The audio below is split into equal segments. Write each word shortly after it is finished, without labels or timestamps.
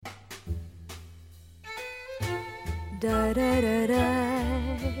Da da da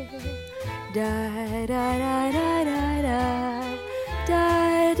da da da da da da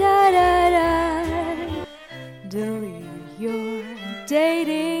da da da da. Delete your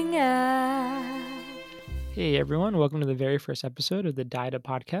dating app. Hey everyone, welcome to the very first episode of the DIDA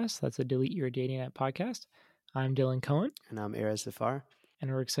podcast. That's a Delete Your Dating App podcast. I'm Dylan Cohen, And I'm Erez Zafar. and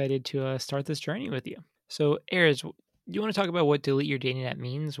we're excited to start this journey with you. So, Erez, do you want to talk about what Delete Your Dating App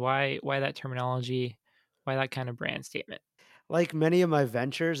means? Why that terminology? Why that kind of brand statement? Like many of my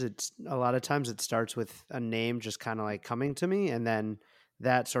ventures, it's a lot of times it starts with a name just kind of like coming to me, and then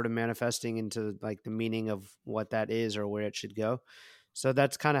that sort of manifesting into like the meaning of what that is or where it should go. So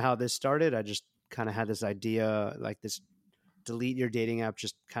that's kind of how this started. I just kind of had this idea, like this delete your dating app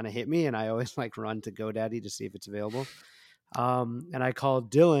just kind of hit me, and I always like run to GoDaddy to see if it's available. And I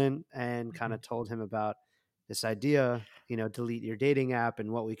called Dylan and kind of told him about this idea, delete your dating app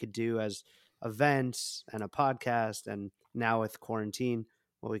and what we could do as events and a podcast. And now with quarantine,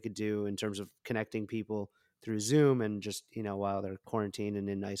 what we could do in terms of connecting people through Zoom and just, while they're quarantined and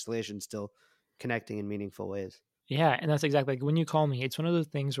in isolation, still connecting in meaningful ways. Yeah, and that's exactly like when you call me, it's one of those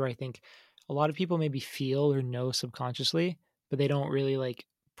things where I think a lot of people maybe feel or know subconsciously, but they don't really like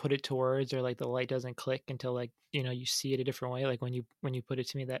put it to words, or like the light doesn't click until like, you see it a different way. Like when you put it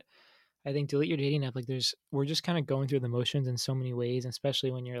to me that I think delete your dating app, like we're just kind of going through the motions in so many ways, and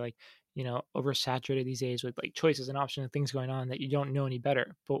especially when you're like, oversaturated these days with like choices and options and things going on that you don't know any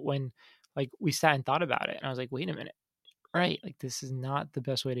better. But when like we sat and thought about it, and I was like, wait a minute, right? Like this is not the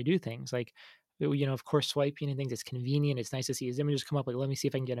best way to do things. Like, of course, swiping and things, it's convenient. It's nice to see his images come up. Like, let me see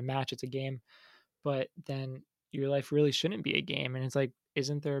if I can get a match. It's a game. But then your life really shouldn't be a game. And it's like,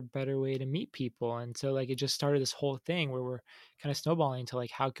 isn't there a better way to meet people? And so like it just started this whole thing where we're kind of snowballing to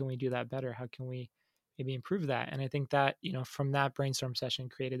like, how can we do that better? How can we maybe improve that? And I think that, from that brainstorm session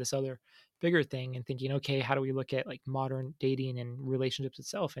created this other bigger thing, and thinking, okay, how do we look at like modern dating and relationships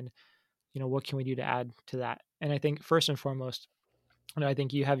itself? And, what can we do to add to that? And I think first and foremost, I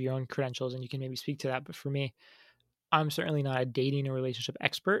think you have your own credentials and you can maybe speak to that. But for me, I'm certainly not a dating or relationship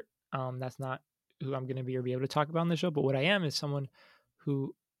expert. That's not who I'm going to be or be able to talk about on the show. But what I am is someone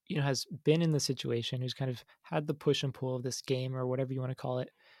who, has been in the situation, who's kind of had the push and pull of this game or whatever you want to call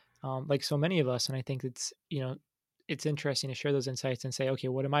it, like so many of us. And I think it's interesting to share those insights and say, okay,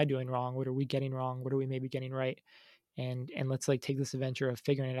 what am I doing wrong? What are we getting wrong? What are we maybe getting right? And let's like take this adventure of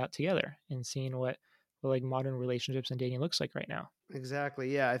figuring it out together and seeing what like modern relationships and dating looks like right now.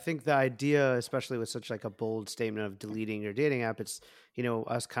 Exactly. Yeah. I think the idea, especially with such like a bold statement of deleting your dating app, it's,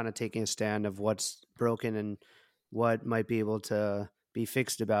 us kind of taking a stand of what's broken and what might be able to be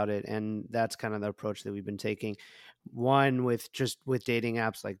fixed about it. And that's kind of the approach that we've been taking. One, with dating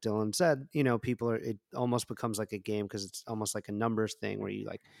apps, like Dylan said, it almost becomes like a game because it's almost like a numbers thing where you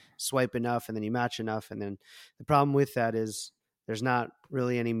like swipe enough and then you match enough. And then the problem with that is there's not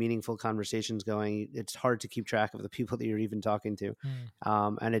really any meaningful conversations going. It's hard to keep track of the people that you're even talking to.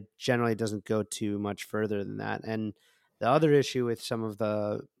 And it generally doesn't go too much further than that. And the other issue with some of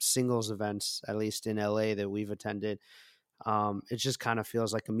the singles events, at least in LA that we've attended, it just kind of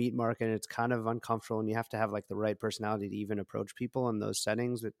feels like a meat market, and it's kind of uncomfortable, and you have to have like the right personality to even approach people in those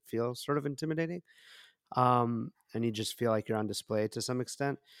settings that feel sort of intimidating. And you just feel like you're on display to some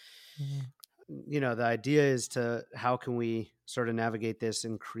extent. Mm-hmm. The idea is to how can we sort of navigate this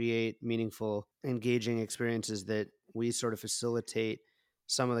and create meaningful, engaging experiences that we sort of facilitate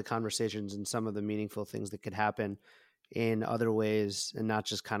some of the conversations and some of the meaningful things that could happen in other ways, and not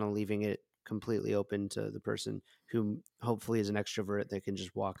just kind of leaving it completely open to the person who hopefully is an extrovert that can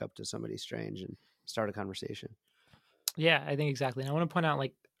just walk up to somebody strange and start a conversation. Yeah, I think exactly. And I want to point out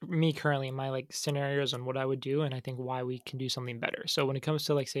like me currently, my like scenarios on what I would do, and I think why we can do something better. So when it comes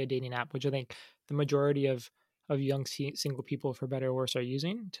to like say a dating app, which I think the majority of young single people, for better or worse, are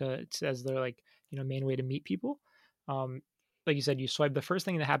using to as their like main way to meet people. Like you said, you swipe. The first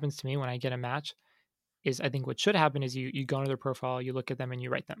thing that happens to me when I get a match is, I think what should happen is you go into their profile, you look at them, and you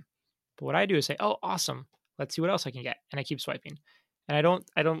write them. But what I do is say, oh, awesome, let's see what else I can get, and I keep swiping. And I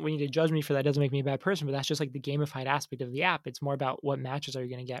don't want you to judge me for that. It doesn't make me a bad person, but that's just like the gamified aspect of the app. It's more about what matches are you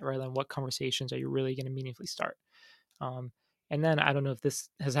going to get rather than what conversations are you really going to meaningfully start. And then I don't know if this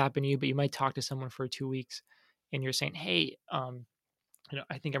has happened to you, but you might talk to someone for 2 weeks and you're saying, hey,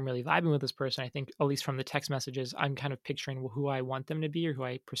 I think I'm really vibing with this person. I think at least from the text messages, I'm kind of picturing who I want them to be or who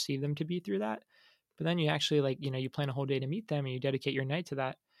I perceive them to be through that. But then you actually like, you plan a whole day to meet them and you dedicate your night to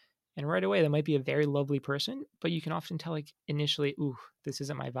that. And right away, they might be a very lovely person, but you can often tell like initially, ooh, this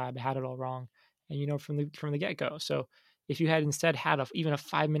isn't my vibe. I had it all wrong. And from the get-go. So if you had instead had even a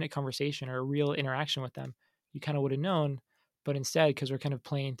 5-minute conversation or a real interaction with them, you kind of would have known. But instead, because we're kind of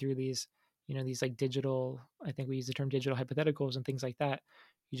playing through these, these like digital, I think we use the term digital hypotheticals and things like that,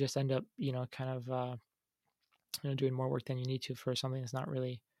 you just end up, kind of, doing more work than you need to for something that's not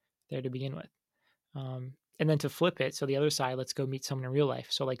really there to begin with. And then to flip it, so the other side, let's go meet someone in real life.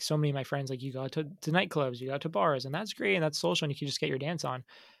 So like so many of my friends, like you go out to nightclubs, you go out to bars, and that's great and that's social and you can just get your dance on.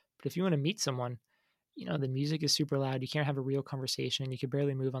 But if you want to meet someone, the music is super loud. You can't have a real conversation. You can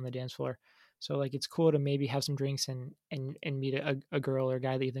barely move on the dance floor. So like it's cool to maybe have some drinks and meet a girl or a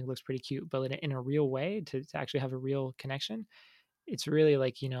guy that you think looks pretty cute, but in a real way to actually have a real connection. It's really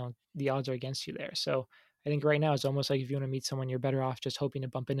like, the odds are against you there. So I think right now it's almost like if you want to meet someone, you're better off just hoping to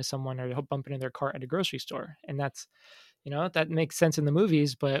bump into someone or bump into their cart at a grocery store. And that's, that makes sense in the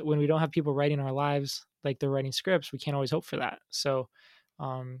movies, but when we don't have people writing our lives like they're writing scripts, we can't always hope for that. So,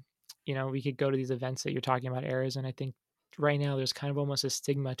 we could go to these events that you're talking about, Erez, and I think right now there's kind of almost a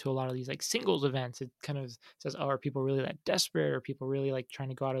stigma to a lot of these like singles events. It kind of says, oh, are people really that desperate? Are people really like trying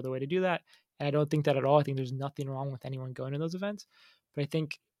to go out of the way to do that? And I don't think that at all. I think there's nothing wrong with anyone going to those events, but I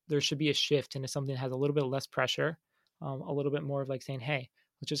think there should be a shift into something that has a little bit less pressure, a little bit more of like saying, hey,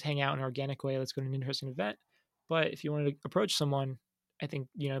 let's just hang out in an organic way. Let's go to an interesting event. But if you wanted to approach someone, I think,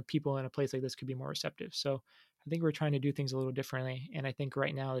 people in a place like this could be more receptive. So I think we're trying to do things a little differently. And I think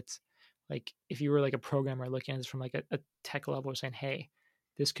right now it's like, if you were like a programmer looking at this from like a tech level saying, hey,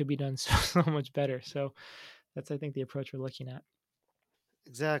 this could be done so much better. So that's, I think, the approach we're looking at.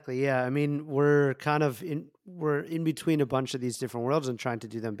 Exactly. Yeah. I mean, we're in between a bunch of these different worlds and trying to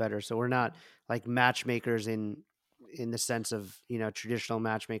do them better. So we're not like matchmakers in the sense of, traditional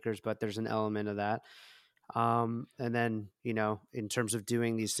matchmakers, but there's an element of that. And then, in terms of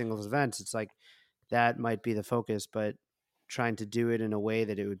doing these singles events, it's like that might be the focus, but trying to do it in a way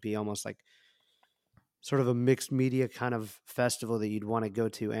that it would be almost like sort of a mixed media kind of festival that you'd want to go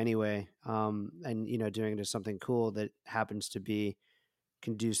to anyway. And, doing it as something cool that happens to be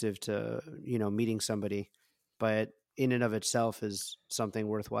conducive to, meeting somebody, but in and of itself is something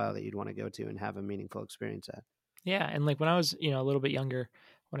worthwhile that you'd want to go to and have a meaningful experience at. Yeah. And like when I was, a little bit younger,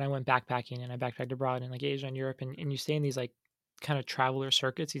 when I went backpacking and I backpacked abroad in like Asia and Europe, and you stay in these like kind of traveler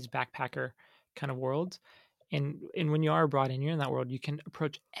circuits, these backpacker kind of worlds. And when you are abroad and you're in that world, you can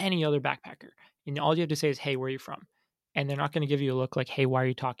approach any other backpacker. And all you have to say is, hey, where are you from? And they're not going to give you a look like, hey, why are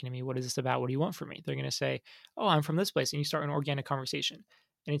you talking to me? What is this about? What do you want from me? They're going to say, oh, I'm from this place. And you start an organic conversation.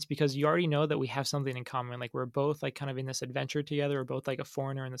 And it's because you already know that we have something in common. Like we're both like kind of in this adventure together. We're both like a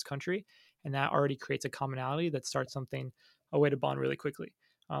foreigner in this country. And that already creates a commonality that starts something, a way to bond really quickly.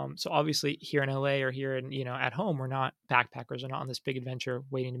 So obviously here in LA or here in, at home, we're not backpackers. We're not on this big adventure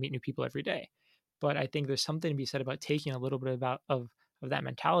waiting to meet new people every day. But I think there's something to be said about taking a little bit of that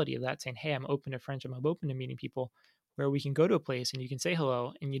mentality of that, saying, hey, I'm open to friendship. I'm open to meeting people, where we can go to a place and you can say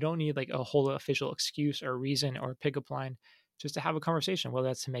hello and you don't need like a whole official excuse or reason or pickup line just to have a conversation, whether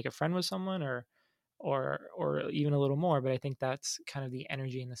that's to make a friend with someone or even a little more. But I think that's kind of the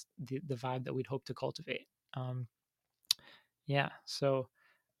energy and the vibe that we'd hope to cultivate. So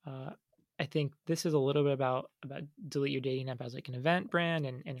I think this is a little bit about Delete Your Dating App as like an event brand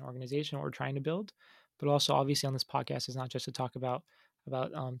and an organization, what we're trying to build. But also obviously on this podcast is not just to talk about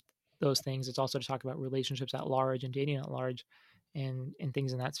those things. It's also to talk about relationships at large and dating at large and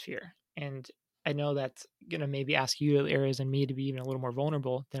things in that sphere. And I know that's going to maybe ask you, Erez, and me to be even a little more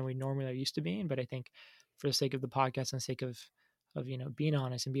vulnerable than we normally are used to being. But I think for the sake of the podcast and the sake of being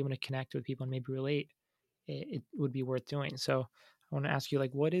honest and being able to connect with people and maybe relate, it would be worth doing. So I want to ask you,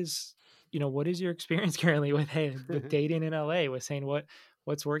 like, what is your experience currently with dating in LA, with saying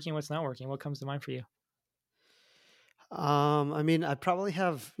what's working, what's not working? What comes to mind for you? I mean, I probably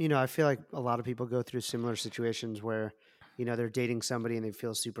have, I feel like a lot of people go through similar situations where, they're dating somebody and they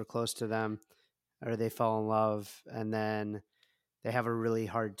feel super close to them, or they fall in love and then they have a really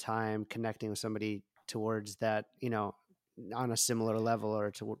hard time connecting with somebody towards that, on a similar level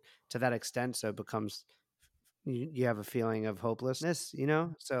or to that extent. So it becomes, you have a feeling of hopelessness,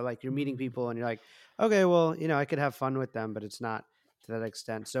 so like you're meeting people and you're like, okay, well, I could have fun with them, but it's not to that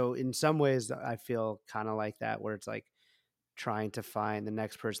extent. So in some ways I feel kind of like that, where it's like trying to find the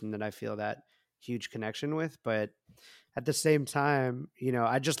next person that I feel that huge connection with. But at the same time,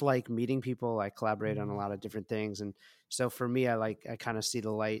 I just like meeting people. I collaborate on a lot of different things. And so for me, I kind of see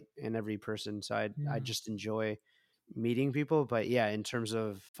the light in every person. So I just enjoy meeting people. But yeah, in terms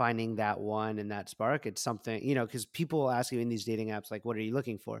of finding that one and that spark, it's something, because people ask you in these dating apps, like, what are you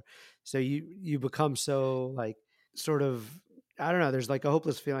looking for? So you become so like sort of, I don't know, there's like a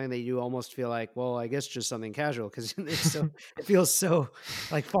hopeless feeling that you almost feel like, well, I guess just something casual, because it feels so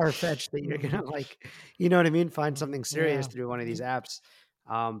like far-fetched that you're gonna like, you know what I mean, find something serious through one of these apps.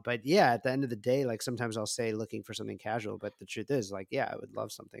 But yeah, at the end of the day, like sometimes I'll say looking for something casual, but the truth is like, yeah, I would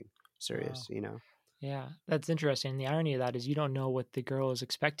love something serious, Wow. you know? Yeah, that's interesting. The irony of that is you don't know what the girl is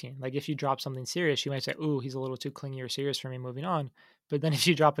expecting. Like if you drop something serious, she might say, "Ooh, he's a little too clingy or serious for me, moving on." But then if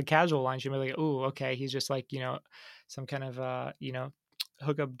you drop a casual line, she might be like, "Ooh, okay, he's just like, some kind of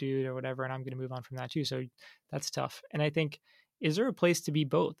hookup dude or whatever, and I'm going to move on from that too." So that's tough. And I think, is there a place to be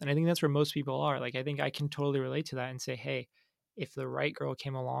both? And I think that's where most people are. Like I think I can totally relate to that and say, "Hey, if the right girl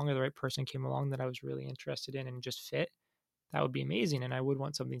came along or the right person came along that I was really interested in and just fit, that would be amazing, and I would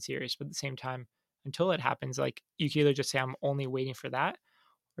want something serious." But at the same time, until it happens, like you can either just say I'm only waiting for that,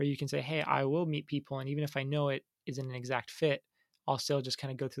 or you can say, hey, I will meet people, and even if I know it isn't an exact fit, I'll still just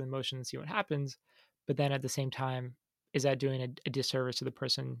kind of go through the motion and see what happens. But then at the same time, is that doing a disservice to the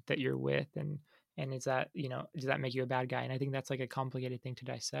person that you're with? And is that, does that make you a bad guy? And I think that's like a complicated thing to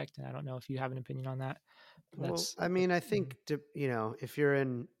dissect. And I don't know if you have an opinion on that. But Well, that's I that, mean, I mhm. think if you're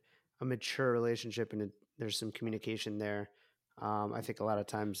in a mature relationship and there's some communication there, I think a lot of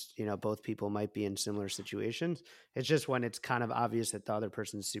times, both people might be in similar situations. It's just when it's kind of obvious that the other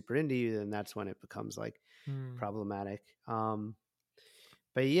person's super into you, then that's when it becomes like Mm, problematic.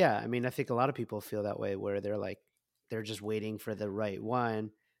 But yeah, I mean, I think a lot of people feel that way where they're just waiting for the right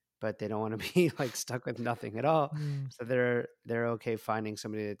one, but they don't want to be like stuck with nothing at all. mm. So they're okay finding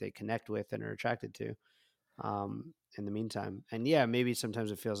somebody that they connect with and are attracted to in the meantime. And yeah, maybe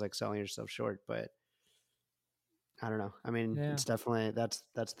sometimes it feels like selling yourself short, but I don't know. I mean, Yeah. it's definitely that's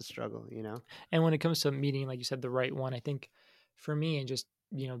the struggle, you know? And when it comes to meeting, like you said, the right one, I think for me, and just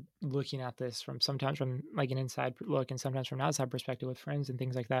looking at this from sometimes from like an inside look and sometimes from an outside perspective with friends and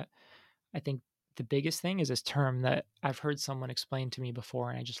things like that, I think the biggest thing is this term that I've heard someone explain to me before,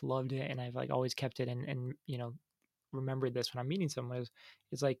 and I just loved it, and I've like always kept it, and remembered this when I'm meeting someone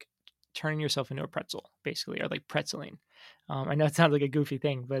is like turning yourself into a pretzel, basically, or like pretzeling. I know it sounds like a goofy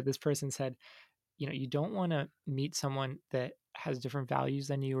thing, but this person said, you don't want to meet someone that has different values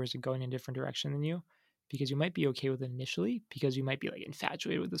than you or is going in a different direction than you, because you might be okay with it initially because you might be like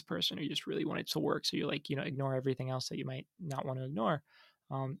infatuated with this person or you just really want it to work. So you like, ignore everything else that you might not want to ignore.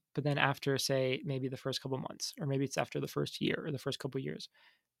 But then after, say, maybe the first couple months, or maybe it's after the first year or the first couple years,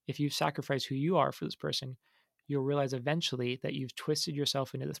 if you sacrifice who you are for this person, you'll realize eventually that you've twisted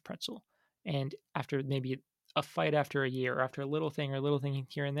yourself into this pretzel. And after maybe a fight after a year, or after a little thing or a little thing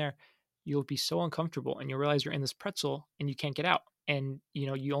here and there, you'll be so uncomfortable and you'll realize you're in this pretzel and you can't get out. And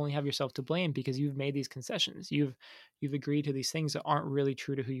you only have yourself to blame because you've made these concessions. You've agreed to these things that aren't really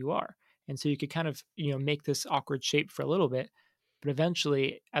true to who you are. And so you could kind of, make this awkward shape for a little bit, but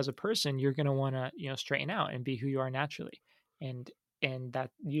eventually as a person, you're going to want to, straighten out and be who you are naturally. And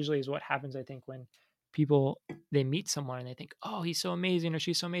that usually is what happens, I think, when people, they meet someone and they think, oh, he's so amazing or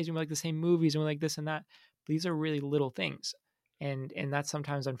she's so amazing, we like the same movies and we like this and that. These are really little things, and that's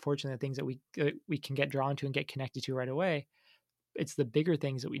sometimes unfortunate things that we can get drawn to and get connected to right away. It's the bigger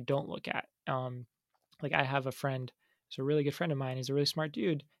things that we don't look at. Like I have a friend, he's a really good friend of mine. He's a really smart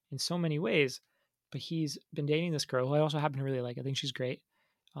dude in so many ways, but he's been dating this girl who I also happen to really like. I think she's great.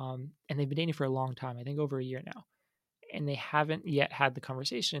 And they've been dating for a long time, I think over a year now, and they haven't yet had the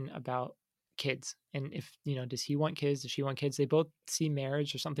conversation about kids. And if, does he want kids? Does she want kids? They both see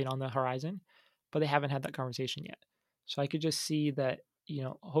marriage or something on the horizon, but they haven't had that conversation yet. So I could just see that,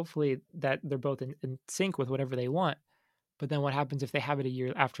 hopefully that they're both in sync with whatever they want. But then what happens if they have it a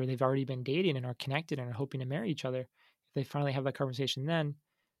year after they've already been dating and are connected and are hoping to marry each other? If they finally have that conversation then.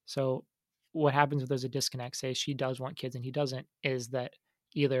 So what happens if there's a disconnect? Say she does want kids and he doesn't, is that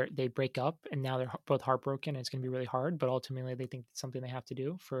either they break up and now they're both heartbroken and it's going to be really hard, but ultimately they think it's something they have to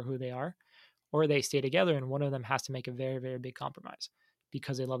do for who they are, or they stay together and one of them has to make a very, very big compromise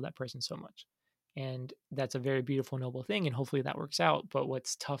because they love that person so much. And that's a very beautiful, noble thing. And hopefully that works out. But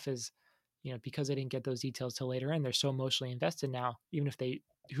what's tough is, because they didn't get those details till later and they're so emotionally invested now, even if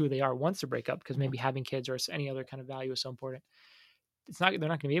who they are wants to break up because maybe having kids or any other kind of value is so important, they're not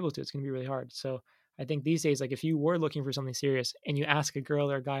going to be able to. It's going to be really hard. So I think these days, like if you were looking for something serious and you ask a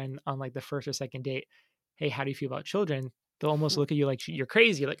girl or a guy on like the first or second date, hey, how do you feel about children? They'll almost look at you like you're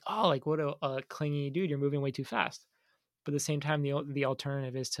crazy. Like, oh, like what a clingy dude. You're moving way too fast. But at the same time, the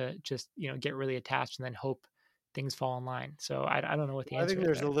alternative is to just, get really attached and then hope things fall in line. So I don't know what the I answer think is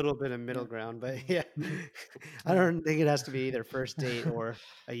there's a there. little bit of Yeah. middle ground, but yeah, Mhm. I Yeah. don't think it has to be either first date or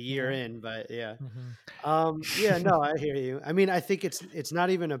a year Yeah. in, but yeah. Hmm. Yeah, no, I hear you. I mean, I think it's not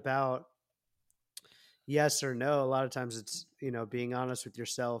even about yes or no. A lot of times it's, being honest with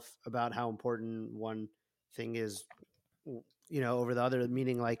yourself about how important one thing is, over the other,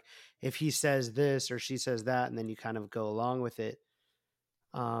 meaning like if he says this or she says that, and then you kind of go along with it.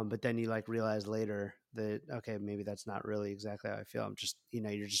 But then you like realize later that, okay, maybe that's not really exactly how I feel. I'm just,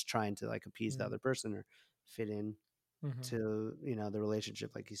 you're just trying to like appease the other person or fit in. Hmm. to, you know, the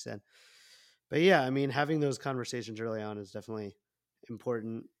relationship, like you said. But yeah, I mean, having those conversations early on is definitely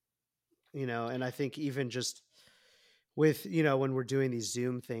important, you know. And I think even just with, you know, when we're doing these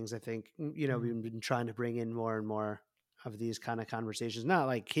Zoom things, I think, you know, Hmm. we've been trying to bring in more and more of these kind of conversations, not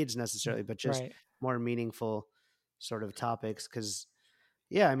like kids necessarily, but just Right. more meaningful sort of topics. Cause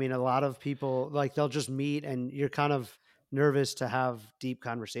yeah, I mean, a lot of people, like, they'll just meet and you're kind of nervous to have deep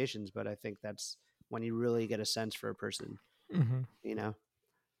conversations. But I think that's when you really get a sense for a person, Hmm. you know?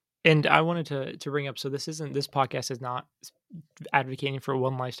 And I wanted to bring up, so this podcast is not advocating for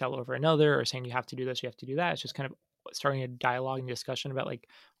one lifestyle over another or saying you have to do this, you have to do that. It's just kind of starting a dialogue and discussion about like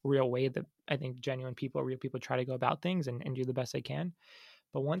real way that I think genuine people, real people try to go about things and do the best they can.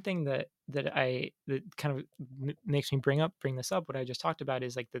 But one thing that kind of makes me bring this up, what I just talked about,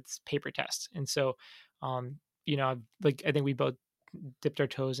 is like this paper test. And so, um, like I think we both dipped our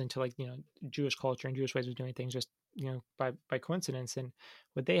toes into like Jewish culture and Jewish ways of doing things just by coincidence. And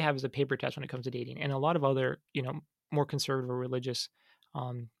what they have is a paper test when it comes to dating, and a lot of other more conservative or religious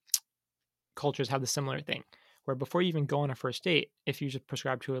um, cultures have the similar thing, where before you even go on a first date, if you just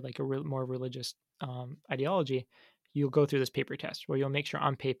prescribe to like more religious ideology, you'll go through this paper test where you'll make sure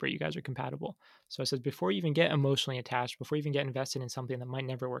on paper you guys are compatible. So it says before you even get emotionally attached, before you even get invested in something that might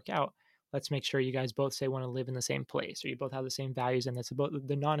never work out, let's make sure you guys both say want to live in the same place, or you both have the same values, and that's about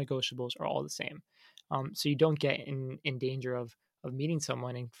the non-negotiables are all the same. So you don't get in danger of meeting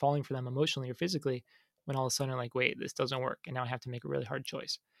someone and falling for them emotionally or physically when all of a sudden like, wait, this doesn't work, and now I have to make a really hard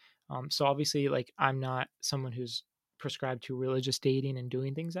choice. So obviously, like I'm not someone who's prescribed to religious dating and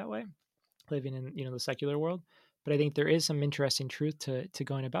doing things that way, living in the secular world. But I think there is some interesting truth to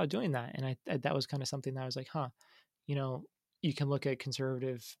going about doing that, and that was kind of something that I was like, huh, you know, you can look at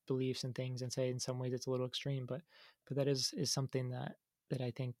conservative beliefs and things and say in some ways it's a little extreme, but that is something that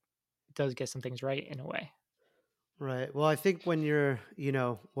I think does get some things right in a way. Right. Well, I think when you're, you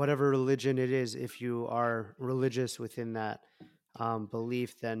know, whatever religion it is, if you are religious within that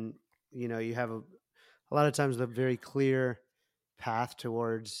belief, then, you know, you have a lot of times the very clear path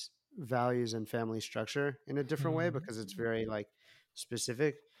towards values and family structure in a different way Mm, because it's very like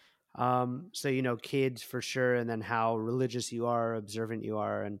specific. So, you know, kids for sure, and then how religious you are, observant you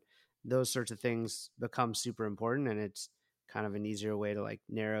are, and those sorts of things become super important. And it's kind of an easier way to like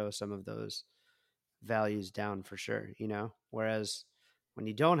narrow some of those values down for sure, you know? Whereas when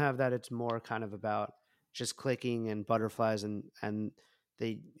you don't have that, it's more kind of about just clicking and butterflies and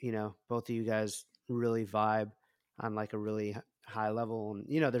they, you know, both of you guys really vibe on like a really high level. And,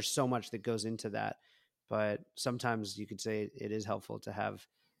 you know, there's so much that goes into that. But sometimes you could say it is helpful to have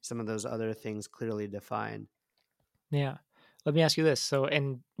some of those other things clearly defined. yeah. Let me ask you this. So,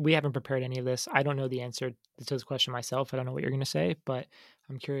 and we haven't prepared any of this. I don't know the answer to this question myself. I don't know what you're going to say, but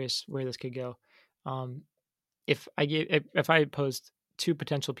I'm curious where this could go. Um, if I posed two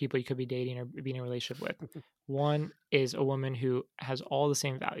potential people you could be dating or be in a relationship with, one is a woman who has all the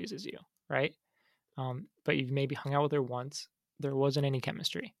same values as you, right? But you've maybe hung out with her once. There wasn't any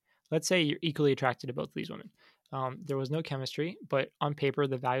chemistry. Let's say you're equally attracted to both of these women. There was no chemistry, but on paper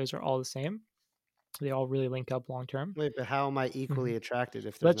the values are all the same. They all really link up long term. Wait, but how am I Mhm. equally attracted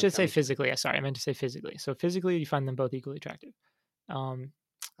if there's Let's no just say chemistry? physically. Sorry, I meant to say physically. So physically, you find them both equally attractive. Um,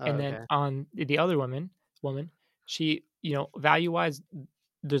 Oh, and then okay. on the other woman, she, value wise,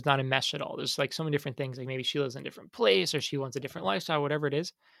 there's not a mesh at all. There's like so many different things. Like maybe she lives in a different place or she wants a different lifestyle, whatever it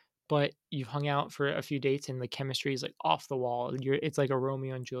is. But you've hung out for a few dates and the chemistry is like off the wall. It's like a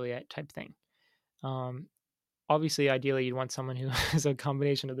Romeo and Juliet type thing. Um, Obviously, ideally, you'd want someone who is a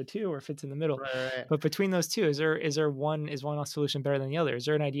combination of the two or fits in the middle. Right, right. But between those two, is one solution better than the other? Is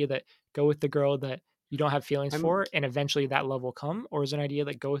there an idea that go with the girl that you don't have feelings I'm for, and eventually that love will come, or is there an idea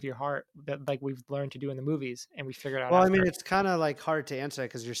that go with your heart that like we've learned to do in the movies and we figured out Well, I mean, after? it's kind of like hard to answer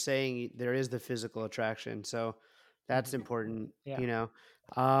because you're saying there is the physical attraction, so that's Mhm. important, Yeah, you know.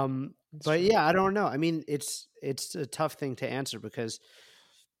 Um, that's but true. yeah, I don't know. I mean, it's a tough thing to answer because,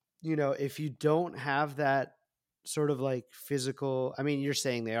 you know, if you don't have that sort of like physical, I mean, you're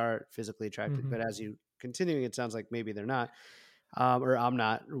saying they are physically attracted, Hmm. but as you continuing, it sounds like maybe they're not, or I'm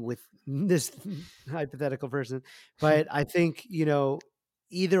not with this hypothetical person. But I think, you know,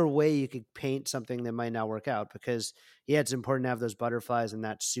 either way, you could paint something that might not work out because, yeah, it's important to have those butterflies and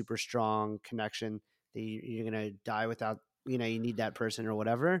that super strong connection that you're going to die without, you know, you need that person or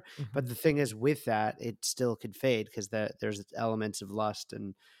whatever. But Hmm. the thing is, with that, it still could fade because there's elements of lust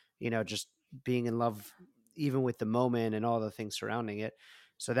and, you know, just being in love, even with the moment and all the things surrounding it.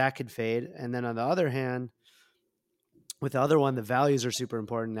 So that could fade. And then on the other hand, with the other one, the values are super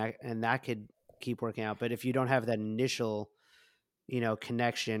important, and that could keep working out. But if you don't have that initial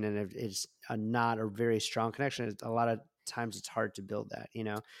connection, and if it's not a very strong connection, a lot of times it's hard to build that.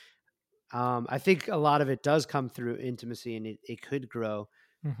 I think a lot of it does come through intimacy, and it could grow,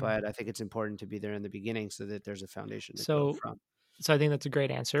 Mhm. but I think it's important to be there in the beginning so that there's a foundation to grow So from. so I think that's a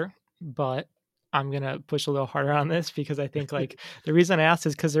great answer, but I'm gonna push a little harder on this because I think like the reason I asked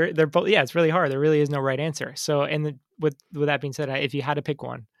is because they're both, yeah, it's really hard. There really is no right answer. So with that being said, if you had to pick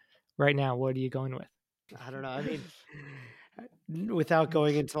one right now, what are you going with? I don't know. I mean, without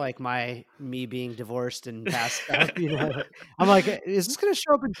going into like me being divorced and past stuff, I'm like, is this going to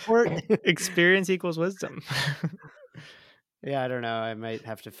show up in court? Experience equals wisdom. Yeah, I don't know. I might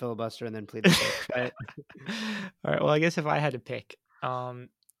have to filibuster and then plead the fifth. But All right. Well, I guess if I had to pick,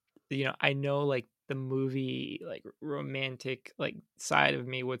 I know like the movie like romantic like side of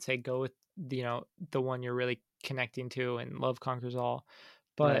me would say go with the one you're really connecting to and love conquers all.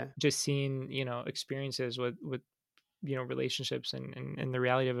 But right, just seeing, experiences with relationships and the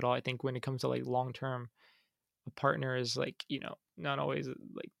reality of it all, I think when it comes to like long term, a partner is like, not always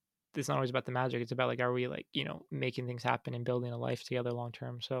like it's not always about the magic. It's about like are we like, making things happen and building a life together long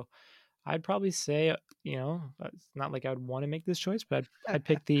term. So I'd probably say, it's not like I would want to make this choice, but I'd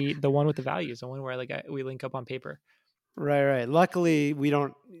pick the one with the values, the one where like we link up on paper. right. Luckily, we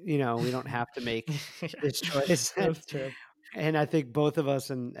don't have to make Yeah, this choice. that's true. And I think both of us,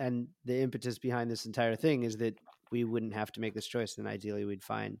 and the impetus behind this entire thing is that we wouldn't have to make this choice, and ideally we'd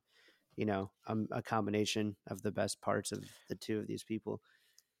find a combination of the best parts of the two of these people.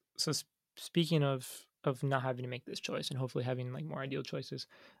 So speaking of not having to make this choice and hopefully having like more ideal choices,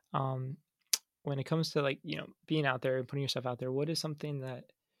 um, when it comes to like being out there and putting yourself out there, what is something that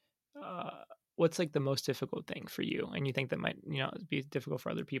uh, what's like the most difficult thing for you, and you think that might be difficult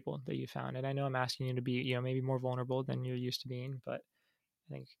for other people that you found? And I know I'm asking you to be maybe more vulnerable than you're used to being, but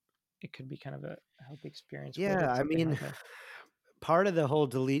I think it could be kind of a healthy experience. What Yeah, is I something mean, out there? part of the whole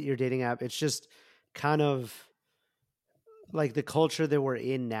delete your dating app, it's just kind of like the culture that we're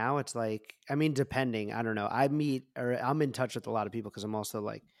in now. It's like, I mean, depending, I don't know. I'm in touch with a lot of people because I'm also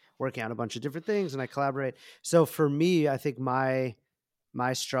like working on a bunch of different things and I collaborate. So for me, I think my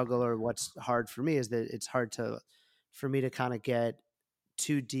struggle, or what's hard for me, is that it's hard for me to kind of get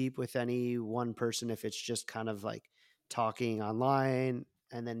too deep with any one person if it's just kind of like talking online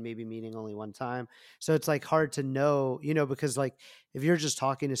and then maybe meeting only one time. So it's like hard to know, because like if you're just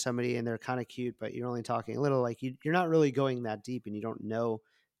talking to somebody and they're kind of cute, but you're only talking a little, like you're not really going that deep and you don't know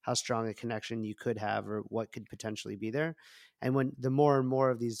how strong a connection you could have or what could potentially be there. And when the more and more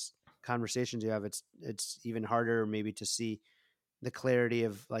of these conversations you have, it's even harder maybe to see the clarity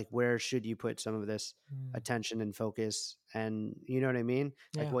of like where should you put some of this Mm, attention and focus, and you know what I mean,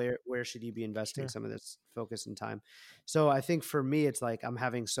 like yeah, where should you be investing sure. some of this focus and time. So I think for me it's like I'm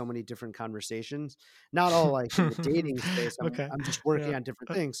having so many different conversations, not all like in the dating space. i'm, Okay. I'm just Yeah. working on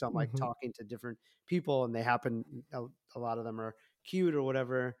different things, so I'm like Mhm. talking to different people and they happen, a lot of them are cute or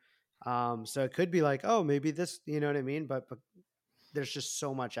whatever. So it could be like, oh, maybe this, you know what I mean, but there's just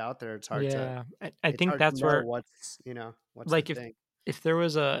so much out there, it's hard to Yeah, I think that's know where what's the like thing. if there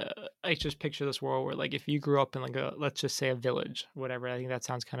was a I just picture this world where like if you grew up in like a let's just say a village, whatever. I think that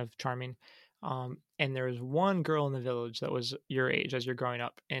sounds kind of charming. And there was one girl in the village that was your age as you're growing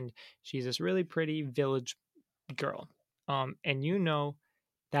up, and she's this really pretty village girl. And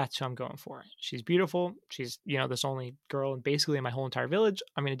that's who I'm going for. She's beautiful. She's this only girl and basically in my whole entire village.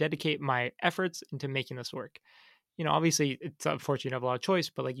 I'm going to dedicate my efforts into making this work. Obviously it's unfortunate you have a lot of choice,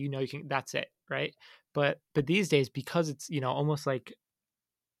 but like you can that's it, right? But these days because it's almost like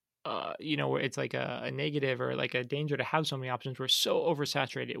where it's like a negative or like a danger to have so many options. We're so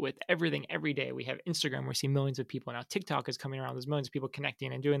oversaturated with everything every day. We have Instagram, we see millions of people now. TikTok is coming around. There's millions of people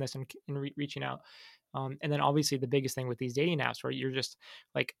connecting and doing this and reaching out. And then obviously the biggest thing with these dating apps, where you're just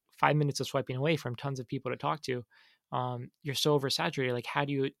like 5 minutes of swiping away from tons of people to talk to. You're so oversaturated. Like, how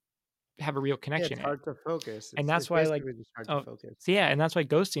do you have a real Yeah, connection? it's hard to focus. And It's that's why like basically just hard to oh focus. so yeah, and that's why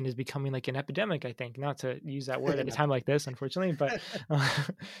ghosting is becoming like an epidemic, I think. Not to use that word at a Not time like this, unfortunately, but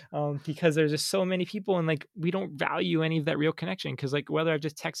because there's just so many people and like we don't value any of that real connection. Because like whether I've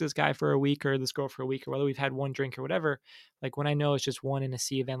just texted this guy for a week or this girl for a week, or whether we've had one drink or whatever, like when I know it's just one in a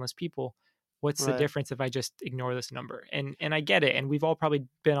sea of endless people, what's the Right, difference if I just ignore this number? And I get it, and we've all probably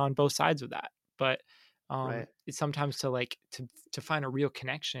been on both sides of that, but right. it's sometimes to like to find a real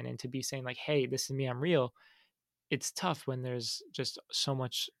connection and to be saying like, hey, this is me, I'm real. It's tough when there's just so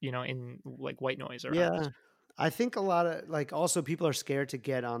much in like white noise around. Yeah. I think a lot of like also people are scared to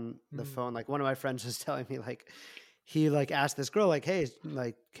get on the Mm. phone. Like one of my friends was telling me like he like asked this girl like, "Hey,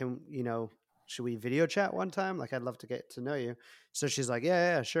 like can, should we video chat one time? Like I'd love to get to know you." So she's like,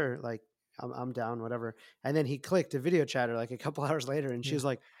 "Yeah, yeah, sure." Like I'm down, whatever. And then he clicked a video chatter like a couple hours later, and she Yeah. was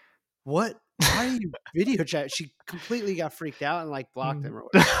like, "What? Why are you video chat?" She completely got freaked out and like blocked him or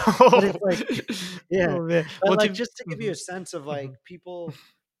whatever. But it's like, yeah. Oh man. But Well, like just to give you mhm, a sense of like mhm. people,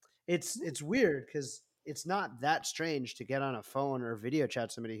 it's weird because it's not that strange to get on a phone or video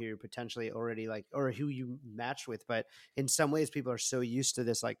chat somebody who you're potentially already like or who you matched with. But in some ways, people are so used to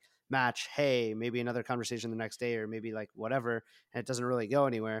this like match, hey, maybe another conversation the next day or maybe like whatever, and it doesn't really go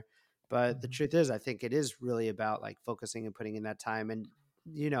anywhere. But the Mhm. truth is, I think it is really about like focusing and putting in that time. And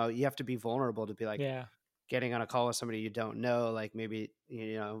you have to be vulnerable to be like Yeah. getting on a call with somebody you don't know. Like maybe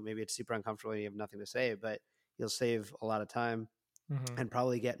it's super uncomfortable and you have nothing to say, but you'll save a lot of time Mhm. and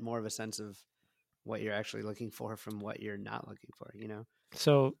probably get more of a sense of what you're actually looking for from what you're not looking for.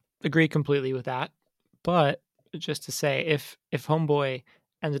 So agree completely with that. But just to say, if homeboy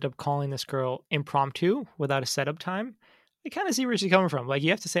ended up calling this girl impromptu without a setup time, I kind of see where she's coming from. Like you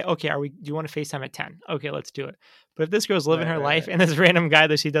have to say, okay, do you want to FaceTime at 10? Okay, let's do it. But if this girl's living Right, her right, life right. and this random guy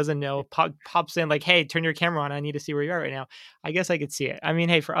that she doesn't know pops in like, hey, turn your camera on. I need to see where you are right now. I guess I could see it. I mean,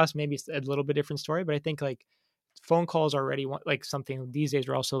 hey, for us, maybe it's a little bit different story, but I think like phone calls already like something these days.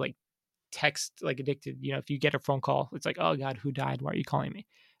 We're also like text like addicted. If you get a phone call, it's like, oh God, who died? Why are you calling me?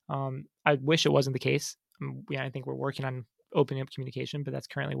 I wish it wasn't the case. I think we're working on opening up communication, but that's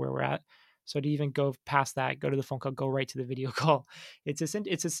currently where we're at. So to even go past that, go to the phone call, go right to the video call, it's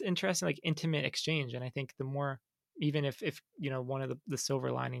this interesting like intimate exchange. And I think the more, even if one of the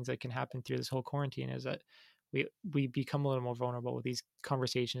silver linings that can happen through this whole quarantine is that we become a little more vulnerable with these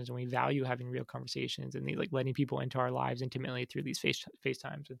conversations, and we value having real conversations and like letting people into our lives intimately through these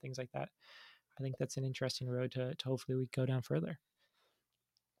FaceTimes and things like that. I think that's an interesting road to hopefully we go down further.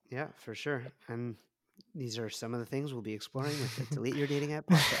 Yeah, for sure. And these are some of the things we'll be exploring with the Delete Your Dating App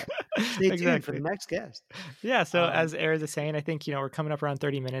podcast. Stay tuned for the Exactly. next guest. Yeah. So Um, as Eric is saying, I think we're coming up around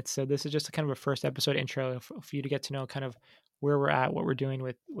 30 minutes. So this is just a kind of a first episode intro for you to get to know kind of where we're at, what we're doing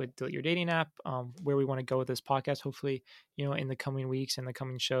with Delete Your Dating App, where we want to go with this podcast. Hopefully, in the coming weeks and the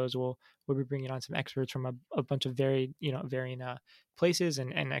coming shows, we'll be bringing on some experts from a bunch of varying places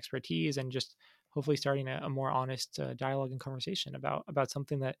and expertise, and just hopefully starting a more honest dialogue and conversation about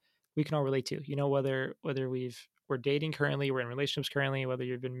something that we can all relate to. Whether we're dating currently, we're in relationships currently, whether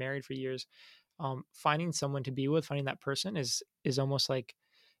you've been married for years, finding someone to be with, finding that person is almost like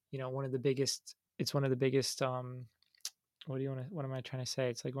one of the biggest. It's one of the biggest. What am I trying to say?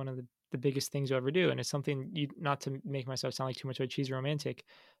 It's like one of the biggest things you ever do, and it's something you, not to make myself sound like too much of a cheesy romantic,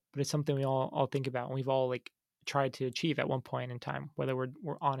 but it's something we all think about, and we've all like tried to achieve at one point in time, whether we're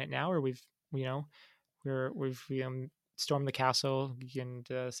on it now or you know we've stormed the castle and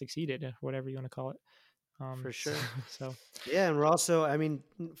succeeded, whatever you want to call it. for So, sure. so Yeah, and we're also,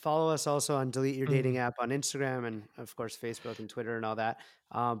 follow us also on Delete Your Dating mm, App on Instagram and of course Facebook and Twitter and all that.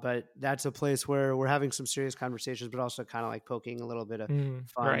 But that's a place where we're having some serious conversations, but also kind of like poking a little bit of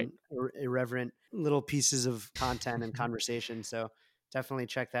right. fun, irreverent little pieces of content and conversation. So definitely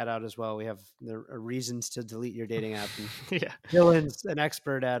check that out as well. We have the reasons to delete your dating app, and Yeah. Dylan's an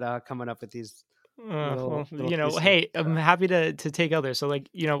expert at coming up with these Well, little pieces. hey, I'm happy to take others. So, like,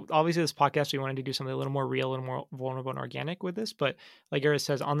 obviously, this podcast, we wanted to do something a little more real and more vulnerable and organic with this. But, like Eric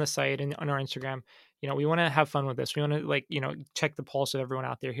says, on the site and on our Instagram, we want to have fun with this. We want to, like, check the pulse of everyone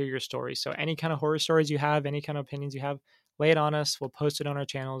out there, hear your stories. So, any kind of horror stories you have, any kind of opinions you have, lay it on us. We'll post it on our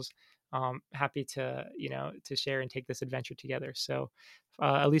channels. Happy to, to share and take this adventure together. So,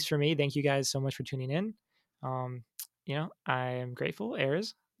 at least for me, thank you guys so much for tuning in. Um, I am grateful.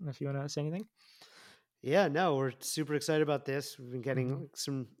 Ayers, if you want to say anything. Yeah, no, we're super excited about this. We've been Mm-hmm. getting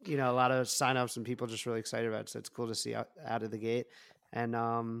some, a lot of signups and people just really excited about it. So it's cool to see out of the gate. And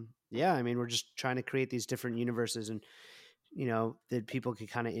yeah, we're just trying to create these different universes and, that people can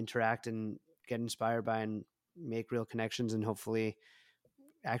kind of interact and get inspired by and make real connections and hopefully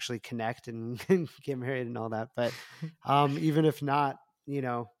actually connect and get married and all that. But even if not,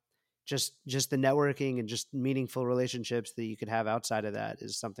 just the networking and just meaningful relationships that you could have outside of that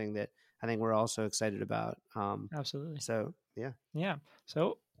is something that I think we're also excited about. Absolutely. So yeah. Yeah.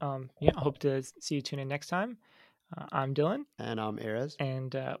 So, hope to see you tune in next time. I'm Dylan, And Erez.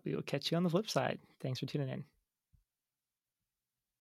 and we will catch you on the flip side. Thanks for tuning in.